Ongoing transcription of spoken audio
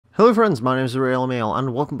Hello friends, my name is Emile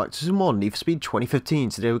and welcome back to some more Need for Speed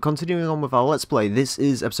 2015. Today we're continuing on with our Let's Play. This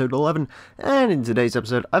is episode 11, and in today's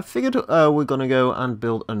episode I figured we're going to go and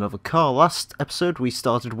build another car. Last episode we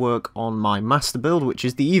started work on my master build, which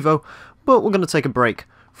is the Evo, but we're going to take a break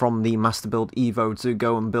from the master build Evo to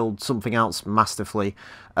go and build something else masterfully.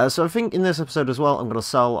 So I think in this episode as well I'm going to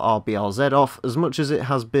sell our BRZ off. As much as it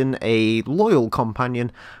has been a loyal companion,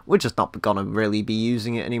 we're just not going to really be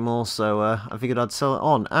using it anymore, so I figured I'd sell it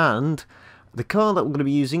on. And the car that we're going to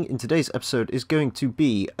be using in today's episode is going to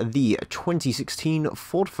be the 2016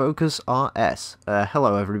 Ford Focus RS.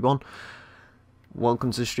 Hello everyone,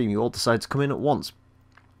 welcome to the stream. You all decided to come in at once.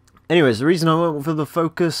 Anyways, the reason I went for the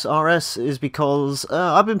Focus RS is because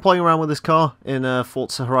I've been playing around with this car in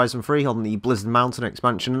Forza Horizon 3 on the Blizzard Mountain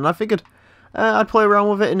expansion, and I figured I'd play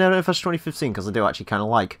around with it in NFS 2015 because I do actually kind of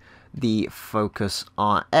like the Focus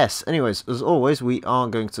RS. Anyways, as always, we are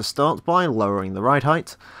going to start by lowering the ride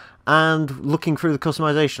height and looking through the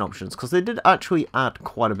customization options, because they did actually add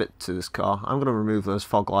quite a bit to this car. I'm going to remove those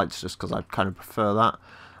fog lights just because I kind of prefer that.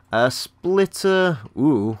 Splitter,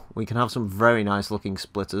 ooh, we can have some very nice looking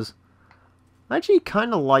splitters. I actually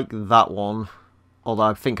kind of like that one, although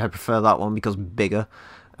I think I prefer that one because bigger.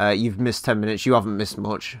 You've missed 10 minutes, you haven't missed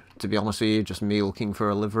much, to be honest with you, just me looking for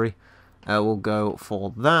a livery. We'll go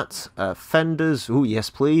for that. Fenders, ooh, yes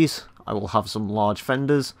please, I will have some large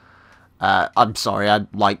fenders. I'm sorry, I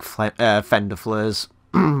like fender flares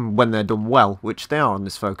when they're done well, which they are on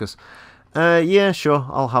this Focus. Yeah, sure,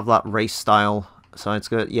 I'll have that race style side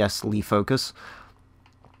skirt. Yes, Lee Focus.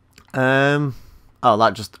 Oh,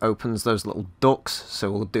 that just opens those little ducts,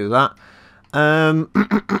 so we'll do that.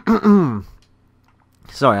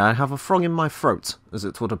 Sorry, I have a frog in my throat, as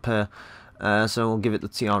it would appear. So we'll give it the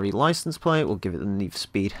TRE license plate, we'll give it the Need for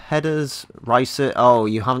Speed headers, rice it. Oh,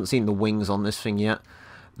 you haven't seen the wings on this thing yet.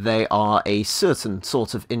 They are a certain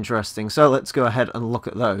sort of interesting, so let's go ahead and look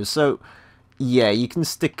at those. So, yeah, you can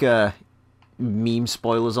stick meme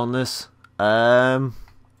spoilers on this. I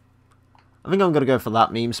think I'm going to go for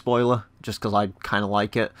that meme spoiler, just because I kind of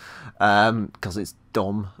like it, because it's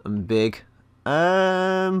dumb and big.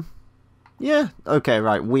 Yeah, okay,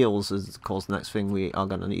 right, wheels is, of course, the next thing we are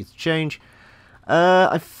going to need to change.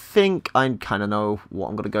 I think I kind of know what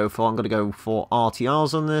I'm going to go for. I'm going to go for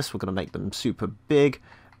RTRs on this. We're going to make them super big,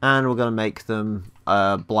 and we're going to make them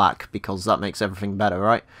black, because that makes everything better,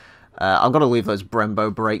 right? I'm going to leave those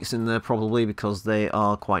Brembo brakes in there, probably, because they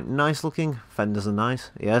are quite nice looking. Fenders are nice,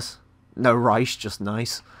 yes. No rice, just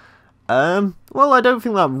nice. Well, I don't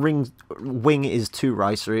think that wing is too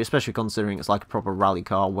ricery, especially considering it's like a proper rally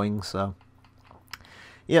car wing, so...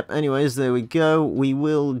 Yep, anyways, there we go. We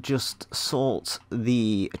will just sort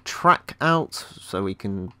the track out, so we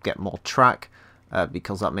can get more track,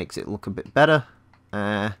 because that makes it look a bit better.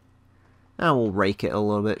 And we'll rake it a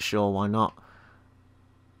little bit, sure, why not?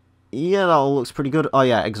 Yeah, that all looks pretty good. Oh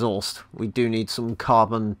yeah, exhaust. We do need some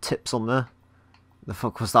carbon tips on there. The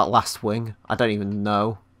fuck was that last wing? I don't even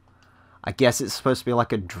know. I guess it's supposed to be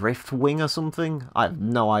like a drift wing or something? I have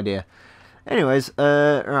no idea. Anyways,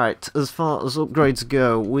 right, as far as upgrades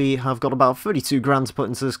go, we have got about 32 grand to put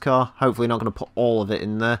into this car. Hopefully not going to put all of it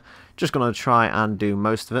in there. Just going to try and do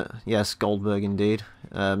most of it. Yes, Goldberg indeed.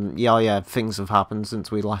 Yeah, things have happened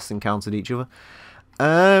since we last encountered each other.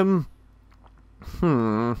 I'm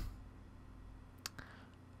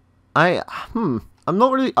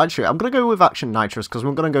not really... Actually, I'm going to go with Action Nitrous, because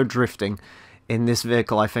we're going to go drifting in this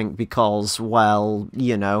vehicle, I think, because, well,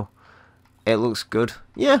 you know, it looks good.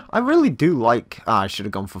 Yeah, I really do like... I should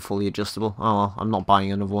have gone for fully adjustable. Oh, well, I'm not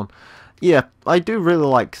buying another one. Yeah, I do really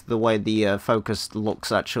like the way the Focus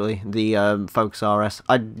looks, actually, the Focus RS.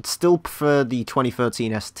 I still prefer the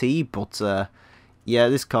 2013 ST, but, yeah,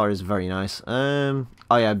 this car is very nice. Oh,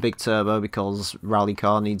 yeah, big turbo, because rally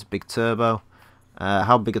car needs big turbo.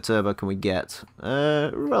 How big a turbo can we get?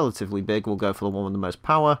 Relatively big. We'll go for the one with the most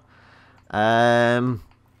power. And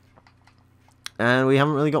we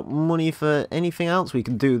haven't really got money for anything else. We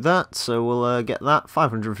can do that, so we'll get that.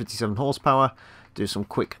 557 horsepower. Do some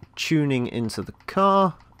quick tuning into the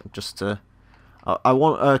car. Just to... I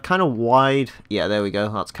want a kind of wide... Yeah, there we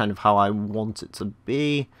go. That's kind of how I want it to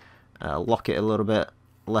be. Lock it a little bit.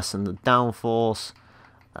 Lessen the downforce.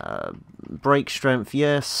 Brake strength,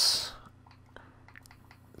 yes.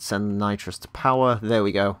 Send nitrous to power. There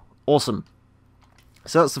we go. Awesome.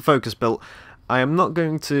 So that's the Focus built. I am not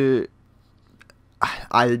going to...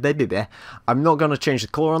 I'm not going to change the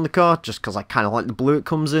colour on the car, just because I kind of like the blue it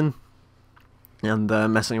comes in. And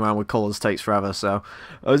messing around with colours takes forever, so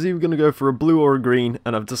I was either going to go for a blue or a green,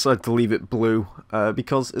 and I've decided to leave it blue,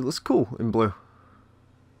 because it looks cool in blue.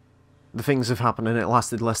 the things have happened and it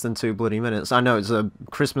lasted less than 2 bloody minutes. I know, it's a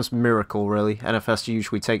Christmas miracle, really. NFS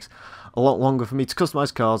usually takes a lot longer for me to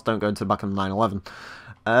customise cars. Don't go into the back of the 911.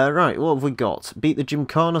 Right, what have we got? Beat the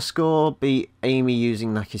Gymkhana score, beat Amy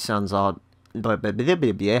using Naki-san's art.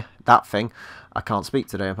 That thing. I can't speak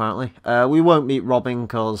today, apparently. We won't meet Robin,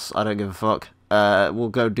 because I don't give a fuck. We'll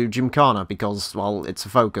go do Gymkhana, because, well, it's a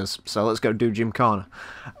focus. So let's go do Gymkhana.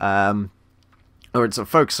 Or it's a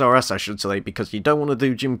Focus RS, I should say, because you don't want to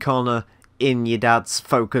do Gymkhana in your dad's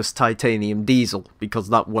Focus Titanium Diesel, because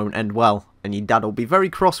that won't end well, and your dad will be very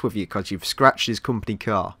cross with you because you've scratched his company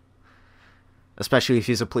car. Especially if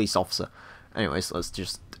he's a police officer. Anyways, let's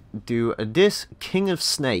just do this. King of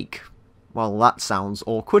Snake. Well, that sounds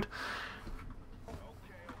awkward.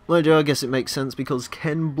 Well, I guess it makes sense because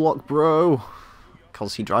Ken Block Bro.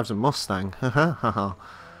 Because he drives a Mustang. Haha.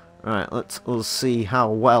 Right, let's see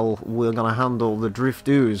how well we're going to handle the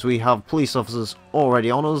drift-doos. We have police officers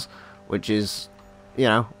already on us, which is, you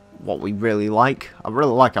know, what we really like. I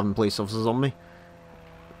really like having police officers on me.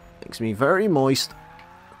 Makes me very moist.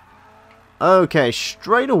 Okay,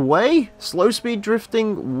 straight away, slow speed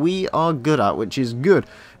drifting we are good at, which is good,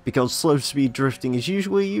 because slow speed drifting is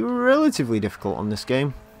usually relatively difficult on this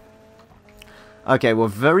game. Okay, we're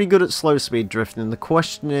very good at slow speed drifting. The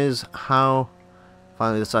question is how...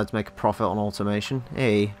 Finally decided to make a profit on automation.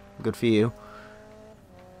 Hey, good for you.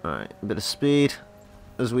 Alright, a bit of speed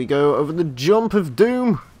as we go over the jump of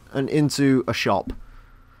doom and into a shop.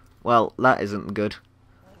 Well, that isn't good.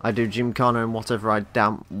 I do Gymkhana and whatever I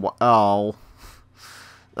damn... Oh.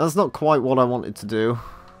 That's not quite what I wanted to do.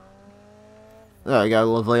 There we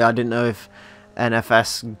go, lovely. I didn't know if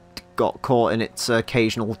NFS got caught in its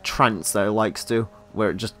occasional trance that it likes to, where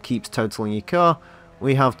it just keeps totaling your car.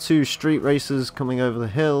 We have 2 street racers coming over the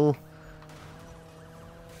hill.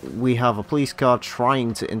 We have a police car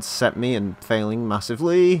trying to intercept me and failing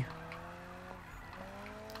massively.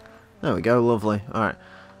 There we go, lovely. Alright.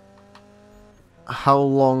 How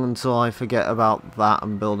long until I forget about that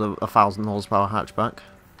and build a 1,000 horsepower hatchback?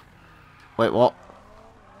 Wait, what?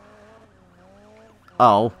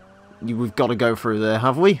 Oh. We've got to go through there,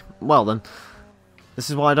 have we? Well then. This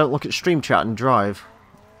is why I don't look at stream chat and drive.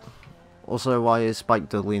 Also, why is Spike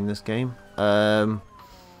Dudley in this game?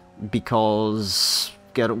 Because...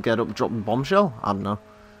 Get up, drop the bombshell? I don't know.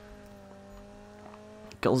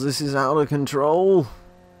 Because this is out of control.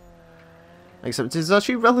 Except it's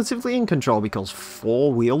actually relatively in control because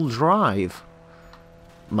 4-wheel drive.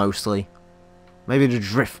 Mostly. Maybe the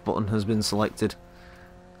drift button has been selected.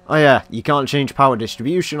 Oh yeah, you can't change power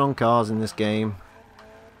distribution on cars in this game.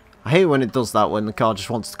 I hate when it does that, when the car just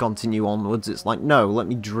wants to continue onwards. It's like, no, let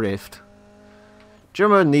me drift. Do you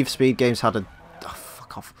remember Need for Speed games had a... Oh,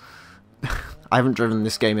 fuck off. I haven't driven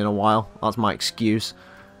this game in a while. That's my excuse.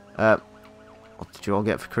 What did you all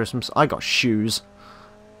get for Christmas? I got shoes.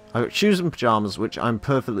 I got shoes and pyjamas, which I'm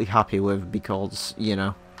perfectly happy with because, you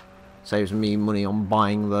know, saves me money on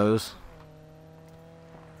buying those.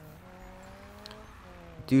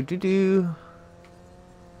 Do.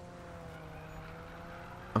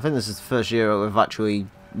 I think this is the first year we've actually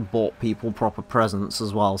bought people proper presents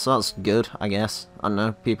as well, so that's good, I guess. I don't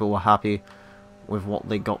know, people were happy with what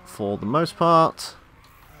they got for the most part.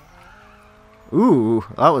 Ooh,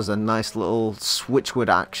 that was a nice little switchwood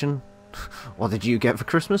action. What did you get for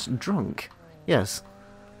Christmas? Drunk. Yes.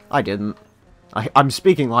 I didn't. I'm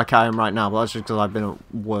speaking like I am right now, but that's just because I've been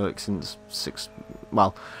at work since 6...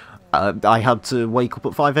 Well, I had to wake up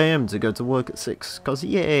at 5 AM to go to work at 6, because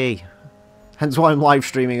yay! Hence why I'm live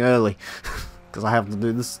streaming early. Because I have to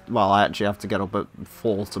do this... Well, I actually have to get up at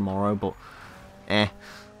 4 tomorrow, but...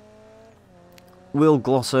 We'll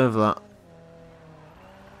gloss over that.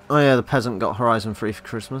 Oh yeah, the peasant got Horizon free for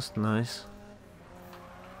Christmas. Nice.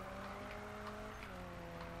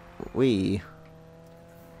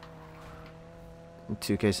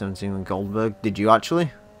 2K17 with Goldberg. Did you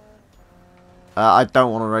actually? I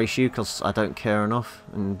don't want to race you because I don't care enough,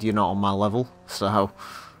 and you're not on my level, so...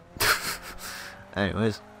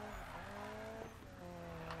 Anyways.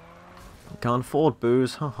 Can't afford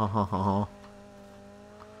booze. Ha ha ha ha ha.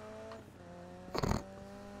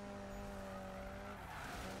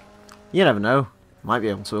 You never know. Might be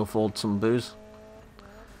able to afford some booze.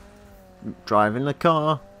 Driving the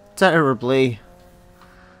car terribly.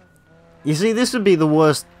 You see, this would be the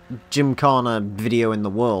worst Gymkhana video in the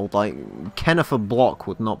world. Like, Kenneth of Block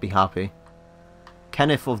would not be happy.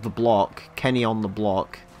 Kenneth of the Block, Kenny on the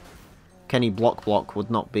Block, Kenny Block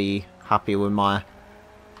would not be happy with my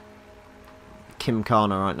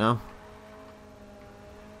Gymkhana right now.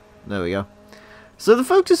 There we go. So the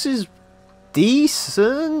Focus is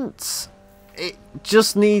decent. It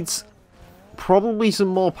just needs Probably some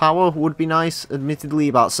more power would be nice. Admittedly,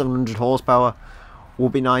 about 700 horsepower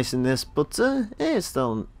would be nice in this, but it's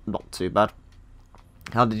still not too bad.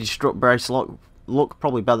 How did your strut brace look?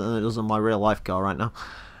 Probably better than it does on my real life car right now.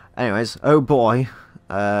 Anyways, oh boy.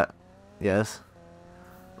 Yes.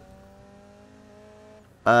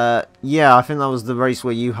 Yeah, I think that was the race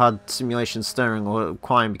where you had simulation steering or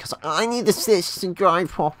crying because I need assist to drive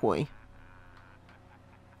properly.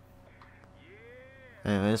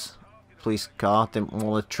 Anyways, police car, didn't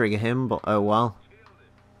want to trigger him, but oh well.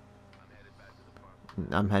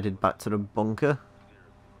 I'm headed back to the bunker.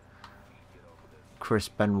 Chris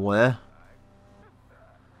Benoit.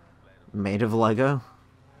 Made of Lego.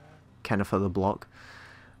 Kenneth for the block.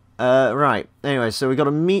 Right, anyway, so we got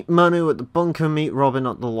to meet Manu at the bunker, meet Robin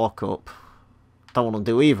at the lockup. Don't want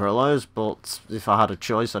to do either of those, but if I had a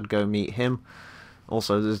choice, I'd go meet him.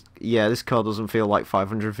 Also, yeah, this car doesn't feel like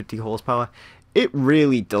 550 horsepower. It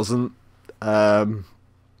really doesn't. I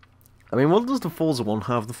mean, what does the Forza one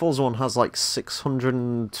have? The Forza one has like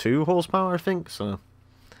 602 horsepower, I think, so...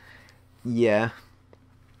 yeah.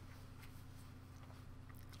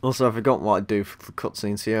 Also, I forgot what I do for the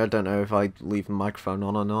cutscenes here. I don't know if I leave the microphone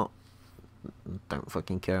on or not. Don't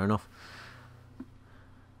fucking care enough.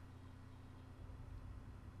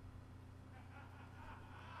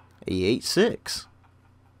 E86.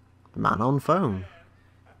 Man on phone.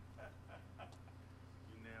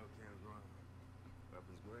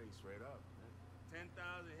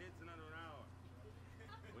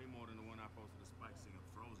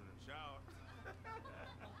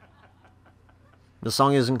 The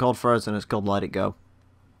song isn't called Frozen, it's called Let It Go.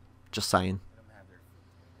 Just saying.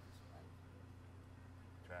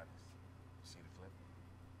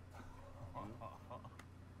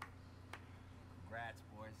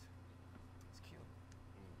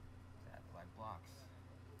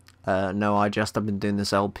 No, I just have been doing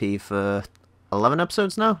this LP for 11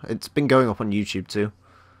 episodes now. It's been going up on YouTube too.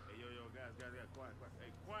 Hey, yo, guys, quiet.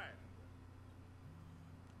 Hey, quiet.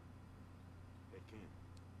 Hey, Ken.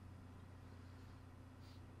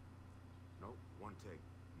 Nope, one take,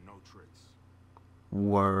 no tricks.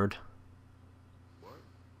 Word. What?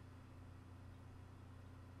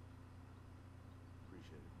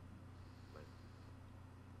 Appreciate it. Later.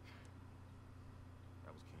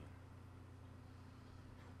 That was Ken.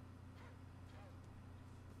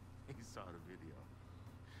 He saw the video.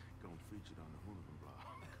 Gonna feature it on the Hoonigan blog.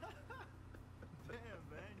 Damn,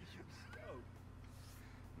 man, you should be stoked.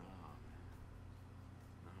 Nah, man.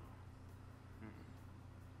 Nah.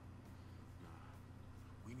 Nah.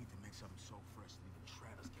 We need to make something so fresh that even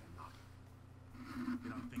Travis can't knock it.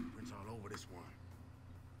 Get our fingerprints all over this one.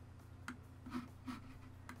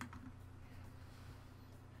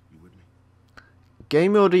 You with me?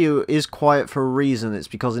 Game audio is quiet for a reason. It's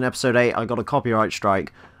because in episode 8 I got a copyright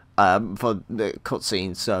strike for the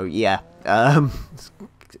cutscenes, so yeah.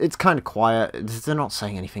 It's kind of quiet. They're not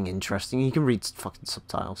saying anything interesting. You can read fucking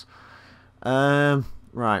subtitles.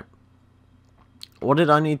 Right. What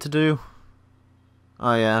did I need to do?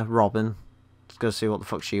 Oh yeah, Robin. Let's go see what the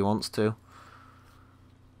fuck she wants to.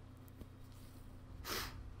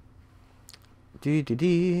 I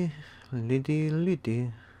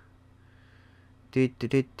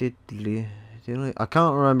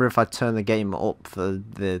can't remember if I turned the game up for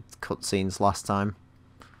the cutscenes last time.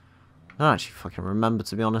 I don't actually fucking remember,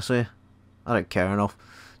 to be honest with you. I don't care enough.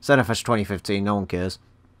 It's NFS 2015, no one cares.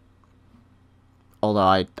 Although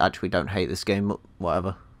I actually don't hate this game, but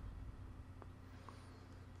whatever.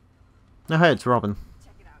 Oh hey, it's Robin.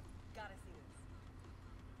 Check it out. Gotta see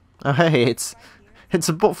this. Oh hey, it's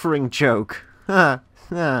a buffering joke.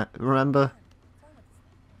 Remember?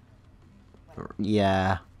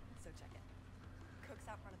 Yeah. So check it. Cook's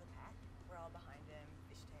out front of the pack. We're all behind him,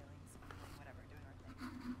 fishtailing, smuggling, whatever, doing our thing.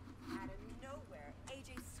 Out of nowhere,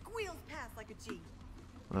 AJ squeals past like a G.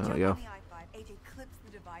 There we go. On the I-5, AJ clips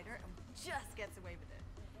the divider and just gets away with it.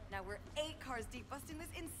 Now we're 8 cars deep, busting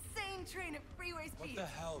this insane train at freeway speed. What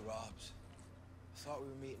the hell, Robs? I thought we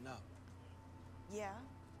were meeting up. Yeah,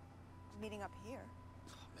 meeting up here.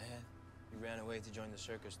 Oh, man, you ran away to join the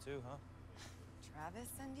circus too, huh? Travis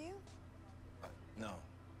send you? No,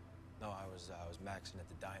 I was maxing at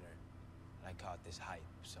the diner, and I caught this hype,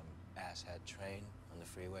 some asshat train on the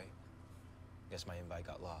freeway. Guess my invite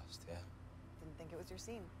got lost, yeah? Didn't think it was your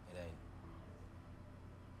scene. It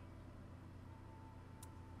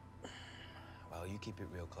ain't. Well, you keep it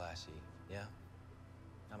real classy, yeah?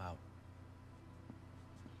 I'm out.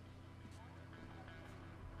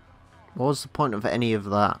 What was the point of any of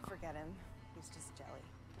that? Forget him. He's just jelly.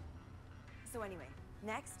 So anyway,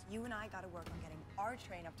 next, you and I gotta work on getting our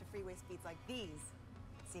train up to freeway speeds like these.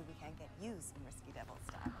 See if we can't get you some risky devil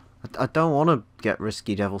style. I don't want to get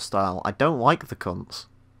risky devil style. I don't like the cunts.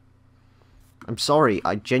 I'm sorry,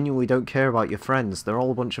 I genuinely don't care about your friends. They're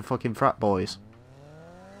all a bunch of fucking frat boys.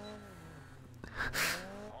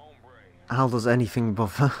 How does anything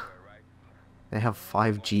buffer? They have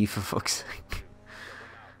 5G for fuck's sake.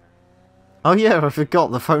 Oh yeah, I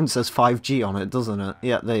forgot the phone says 5G on it, doesn't it?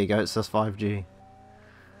 Yeah, there you go, it says 5G.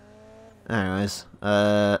 Anyways,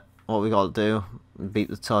 what we gotta do, beat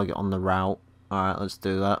the target on the route. Alright, let's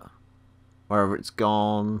do that. Wherever it's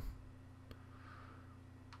gone.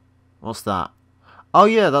 What's that? Oh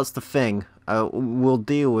yeah, that's the thing. We'll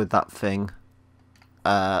deal with that thing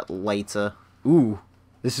later. Ooh,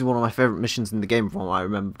 this is one of my favourite missions in the game from what I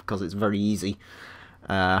remember because it's very easy.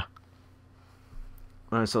 When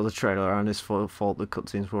I saw the trailer, and his fault the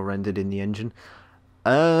cutscenes were rendered in the engine.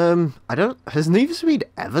 Has Need for Speed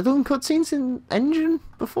ever done cutscenes in engine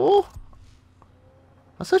before?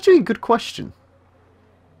 That's actually a good question.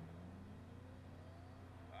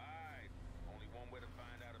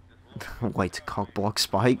 Way to cockblock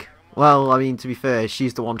Spike. Well, I mean, to be fair,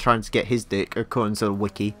 she's the one trying to get his dick, according to the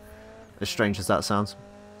wiki. As strange as that sounds.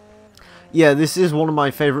 Yeah, this is one of my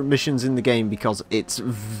favourite missions in the game because it's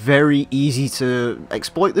very easy to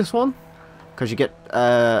exploit this one. Because you get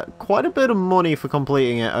quite a bit of money for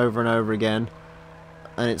completing it over and over again.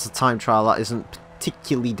 And it's a time trial that isn't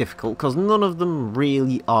particularly difficult because none of them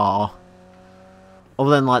really are.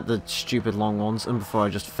 Other than like the stupid long ones. And before I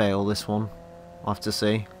just fail this one, I'll have to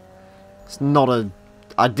see. It's not a...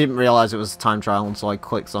 I didn't realise it was a time trial until I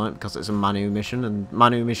clicked on it because it's a Manu mission. And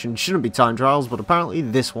Manu missions shouldn't be time trials, but apparently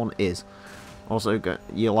this one is. Also,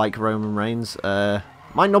 you like Roman Reigns?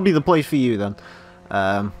 Might not be the place for you then.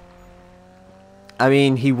 I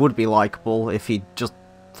mean, he would be likeable if he just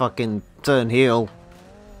fucking turned heel.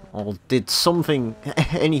 Or did something,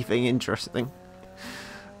 anything interesting.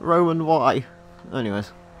 Roman, why?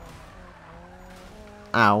 Anyways.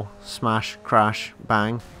 Ow. Smash, crash,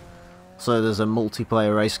 bang. So there's a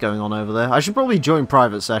multiplayer race going on over there. I should probably join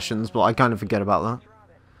private sessions, but I kind of forget about that.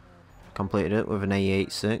 Completed it with an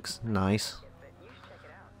A86. Nice.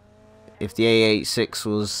 If the A86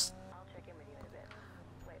 was...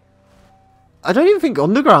 I don't even think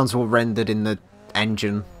Undergrounds were rendered in the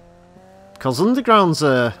engine. Because Undergrounds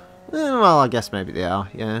are... well, I guess maybe they are,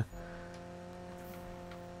 yeah.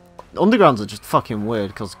 Undergrounds are just fucking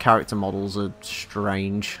weird because character models are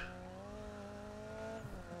strange.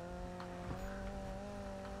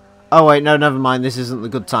 Oh wait, no, never mind. This isn't the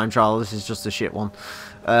good time trial. This is just a shit one.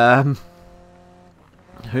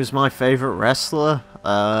 Who's my favourite wrestler?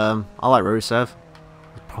 I like Rusev.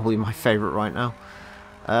 He's probably my favourite right now.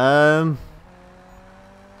 I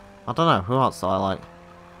don't know. Who else do I like?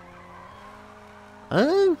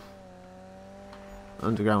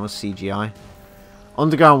 Underground was CGI.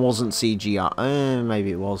 Underground wasn't CGI.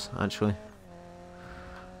 Maybe it was, actually.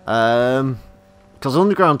 Because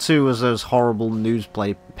Underground 2 was those horrible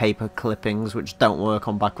newspaper clippings which don't work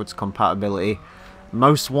on backwards compatibility.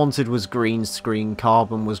 Most Wanted was green screen,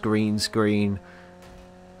 Carbon was green screen.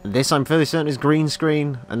 This I'm fairly certain is green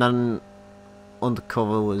screen, and then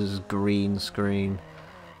Undercover was green screen.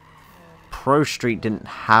 Pro Street didn't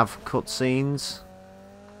have cutscenes.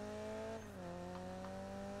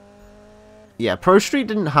 Yeah, Pro Street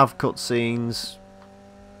didn't have cutscenes.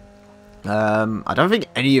 I don't think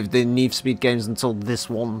any of the Need for Speed games until this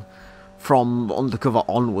one from Undercover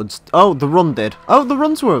onwards. Oh, the Run did. Oh, the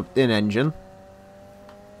Runs were in engine.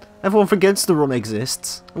 Everyone forgets the Run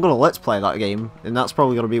exists. I'm going to Let's Play that game, and that's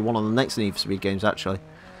probably going to be one of the next Need for Speed games, actually.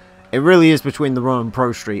 It really is between the Run and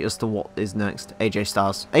Pro Street as to what is next. AJ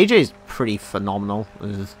Styles. AJ is pretty phenomenal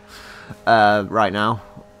right now.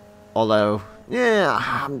 Although,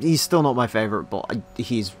 yeah, he's still not my favourite, but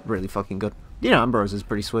he's really fucking good. You know, Ambrose is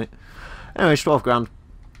pretty sweet. Anyway, 12 grand.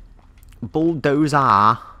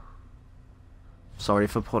 Bulldozer. Sorry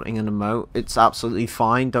for putting an emote. It's absolutely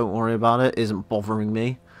fine. Don't worry about it. It isn't bothering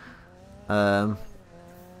me.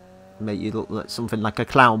 Make you look like something like a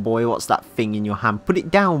clown boy. What's that thing in your hand? Put it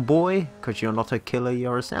down, boy. Because you're not a killer,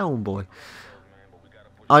 you're a sound boy.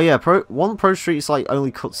 Oh yeah, Pro Street's like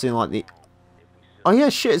only cutscene like the... Oh yeah,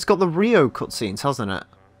 shit, it's got the Rio cutscenes, hasn't it?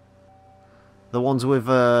 The ones with,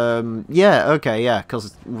 yeah, okay, yeah,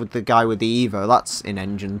 because with the guy with the Evo, that's in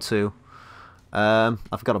engine too. I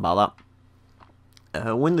forgot about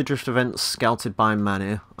that. Win the drift event scouted by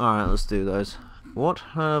Manu. Alright, let's do those. What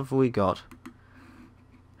have we got?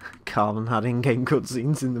 Carbon had in-game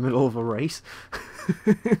cutscenes in the middle of a race.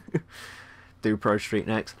 Do Pro Street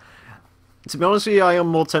next. To be honest with you, I am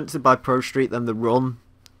more tempted by Pro Street than the Run.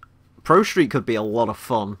 Pro Street could be a lot of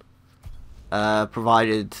fun.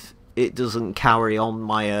 Provided it doesn't carry on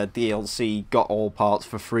my DLC got all parts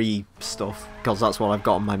for free stuff, because that's what I've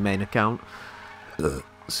got on my main account.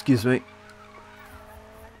 Excuse me.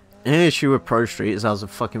 The issue with Pro Street is it has a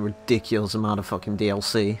fucking ridiculous amount of fucking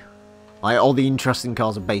DLC. Like, all the interesting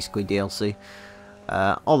cars are basically DLC.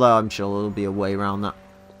 Although I'm sure there'll be a way around that.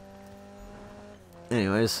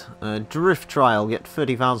 Anyways, drift trial, get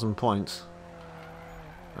 30,000 points.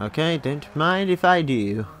 Okay, don't mind if I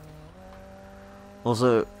do.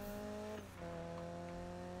 Also,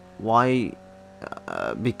 why?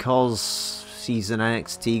 Because he's an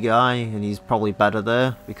NXT guy and he's probably better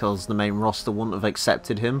there, because the main roster wouldn't have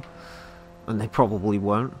accepted him, and they probably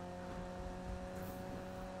won't.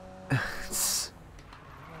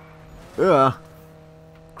 Ugh.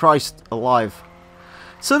 Christ alive.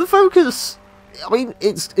 So the Focus, I mean,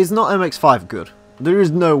 it's not MX-5 good. There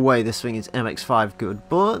is no way this thing is MX-5 good,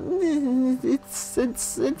 but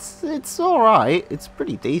it's alright. It's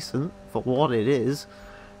pretty decent for what it is.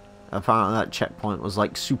 Apparently that checkpoint was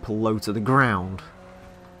like super low to the ground.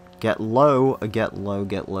 Get low, get low,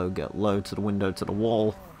 get low, get low, to the window, to the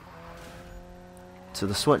wall. To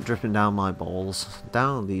the sweat dripping down my balls.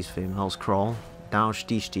 Down these females crawl. Down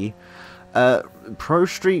shti. Pro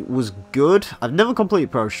Street was good. I've never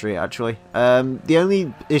completed Pro Street, actually. The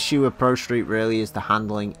only issue with Pro Street really is the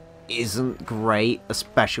handling isn't great,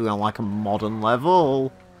 especially on like a modern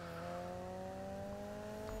level.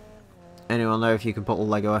 Anyone know if you can put a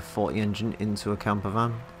Lego F40 engine into a camper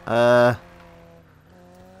van? I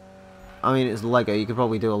mean, it's Lego, you could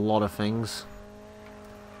probably do a lot of things.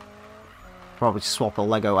 Probably swap a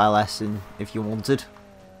Lego LS in if you wanted.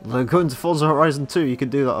 Going to Forza Horizon 2, you could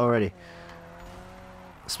do that already.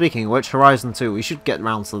 Speaking of which, Horizon 2, we should get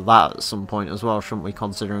around to that at some point as well, shouldn't we,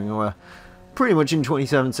 considering we're pretty much in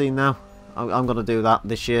 2017 now. I'm going to do that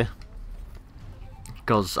this year.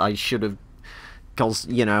 Because I should have... Because,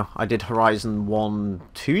 you know, I did Horizon 1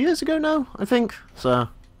 2 years ago now, I think. So,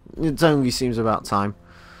 it only seems about time.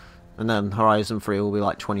 And then Horizon 3 will be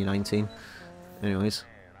like 2019. Anyways.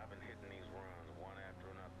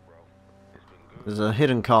 There's a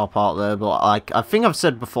hidden car park there, but like I think I've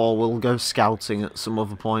said before, we'll go scouting at some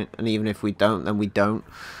other point, and even if we don't, then we don't.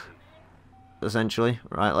 Essentially,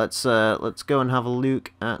 right? Let's go and have a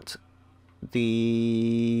look at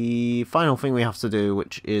the final thing we have to do,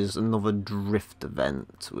 which is another drift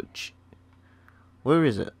event. Which, where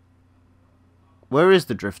is it? Where is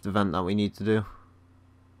the drift event that we need to do?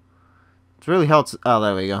 It's really hard to. Oh,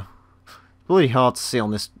 there we go. It's really hard to see on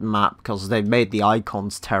this map because they've made the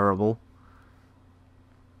icons terrible.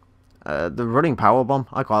 The running power bomb,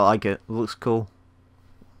 I quite like it. It looks cool.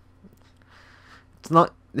 It's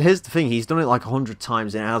not. Here's the thing: he's done it like 100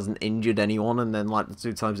 times and it hasn't injured anyone. And then like the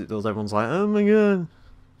 2 times it does, everyone's like, "Oh my god!"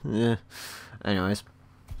 Yeah. Anyways,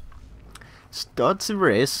 starts the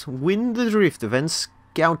race. Win the drift event.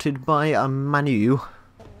 Scouted by a Manu.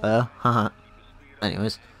 Haha.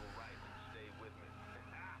 Anyways,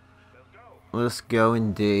 let's go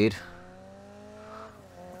indeed.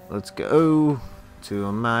 Let's go to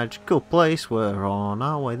a magical place, we're on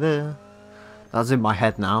our way there. That's in my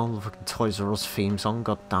head now, the fucking Toys R Us theme song,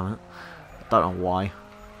 god damn it. Don't know why.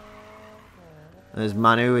 There's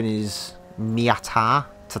Manu and his Miata.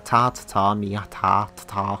 Ta-ta, Miata,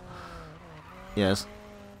 ta-ta. Yes.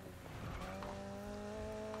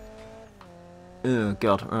 Oh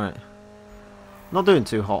god, alright. Not doing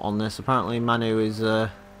too hot on this, apparently Manu is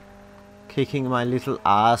kicking my little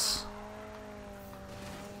ass.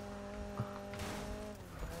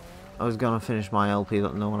 I was gonna finish my LP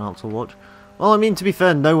that no one else will watch. Well, I mean, to be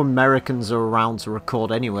fair, no Americans are around to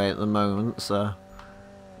record anyway at the moment, so...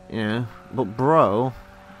 Yeah. But, bro...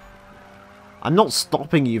 I'm not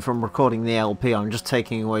stopping you from recording the LP, I'm just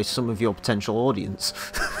taking away some of your potential audience.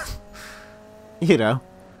 You know.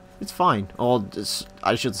 It's fine. Or,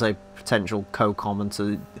 I should say, potential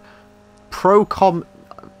co-commentators.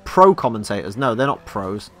 Pro-commentators. No, they're not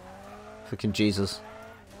pros. Fucking Jesus.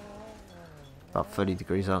 About 30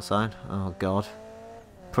 degrees outside. Oh god.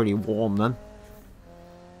 Pretty warm then.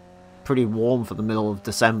 Pretty warm for the middle of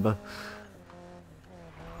December.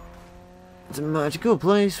 It's a magical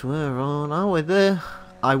place, we're on our way there.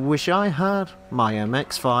 I wish I had my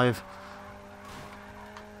MX-5.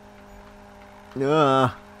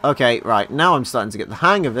 Okay, right, now I'm starting to get the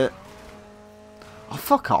hang of it. Oh,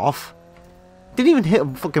 fuck off. Didn't even hit a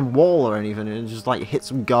fucking wall or anything, it just like hit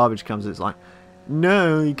some garbage cans. It's like,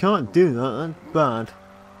 no, you can't do that, that's bad.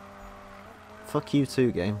 Fuck you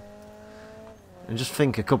too, game. And just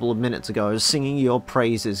think, a couple of minutes ago I was singing your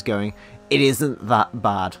praises going, it isn't that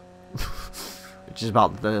bad. Which is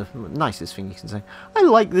about the nicest thing you can say. I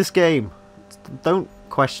like this game. Don't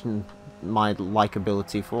question my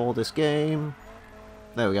likability for this game.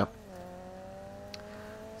 There we go.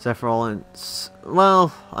 Seth Rollins.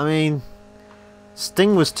 Well, I mean,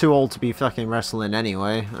 Sting was too old to be fucking wrestling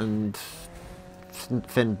anyway, and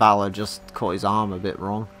Finn Balor just caught his arm a bit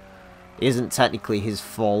wrong. It isn't technically his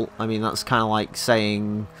fault. I mean, that's kind of like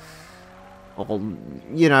saying, well,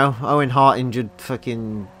 you know, Owen Hart injured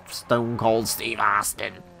fucking Stone Cold Steve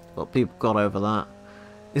Austin. But people got over that.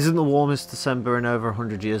 Isn't the warmest December in over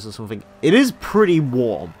 100 years or something? It is pretty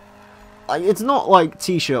warm. Like, it's not like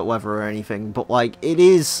t-shirt weather or anything, but like it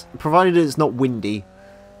is, provided it's not windy,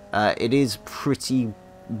 it is pretty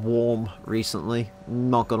warm recently,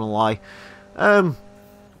 not gonna lie. I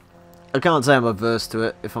can't say I'm averse to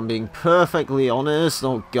it, if I'm being perfectly honest.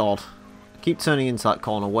 Oh god, I keep turning into that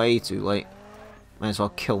corner way too late. May as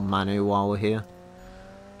well kill Manu while we're here,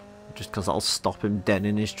 just because that'll stop him dead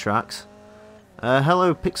in his tracks.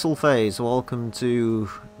 Hello Pixel Phase, welcome to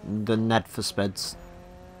the Ned for Speds.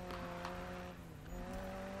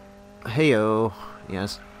 Heyo,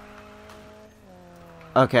 yes.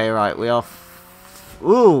 Okay, right, we are.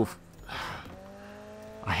 Ooh,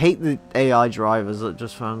 I hate the AI drivers that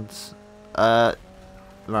just found.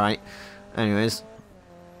 Right. Anyways,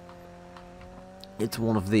 it's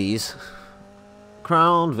one of these.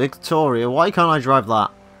 Crown Victoria. Why can't I drive that?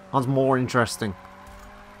 That's more interesting.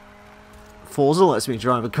 Forza lets me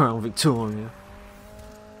drive a Crown Victoria.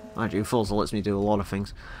 I do. Forza lets me do a lot of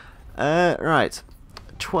things. Right.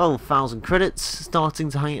 12,000 credits,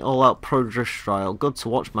 starting to hang it all out pro drift style. Good to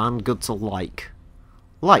watch, man, good to like.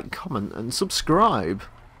 Like, comment, and subscribe.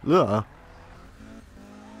 Ugh.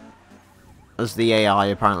 As the AI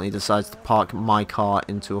apparently decides to park my car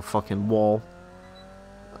into a fucking wall.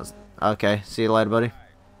 Okay, see you later, buddy.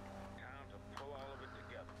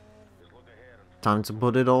 Time to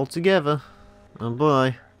put it all together. Oh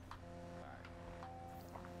boy.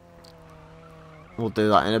 We'll do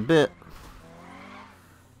that in a bit.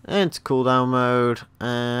 Into cooldown mode,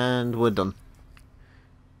 and we're done.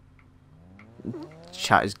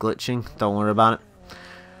 Chat is glitching, don't worry about it.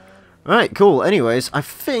 Right, cool. Anyways, I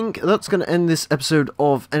think that's going to end this episode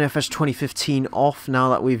of NFS 2015 off now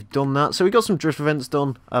that we've done that. So we got some drift events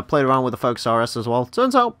done, played around with the Focus RS as well.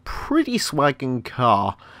 Turns out, pretty swagging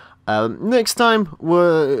car. Next time,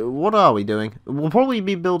 what are we doing? We'll probably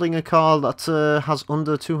be building a car that has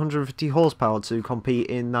under 250 horsepower to compete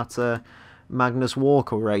in that Magnus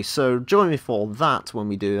Walker race, so join me for that when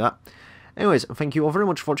we do that. Anyways, thank you all very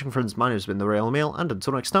much for watching, friends. My name has been the Real Emile, and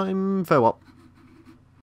until next time, farewell.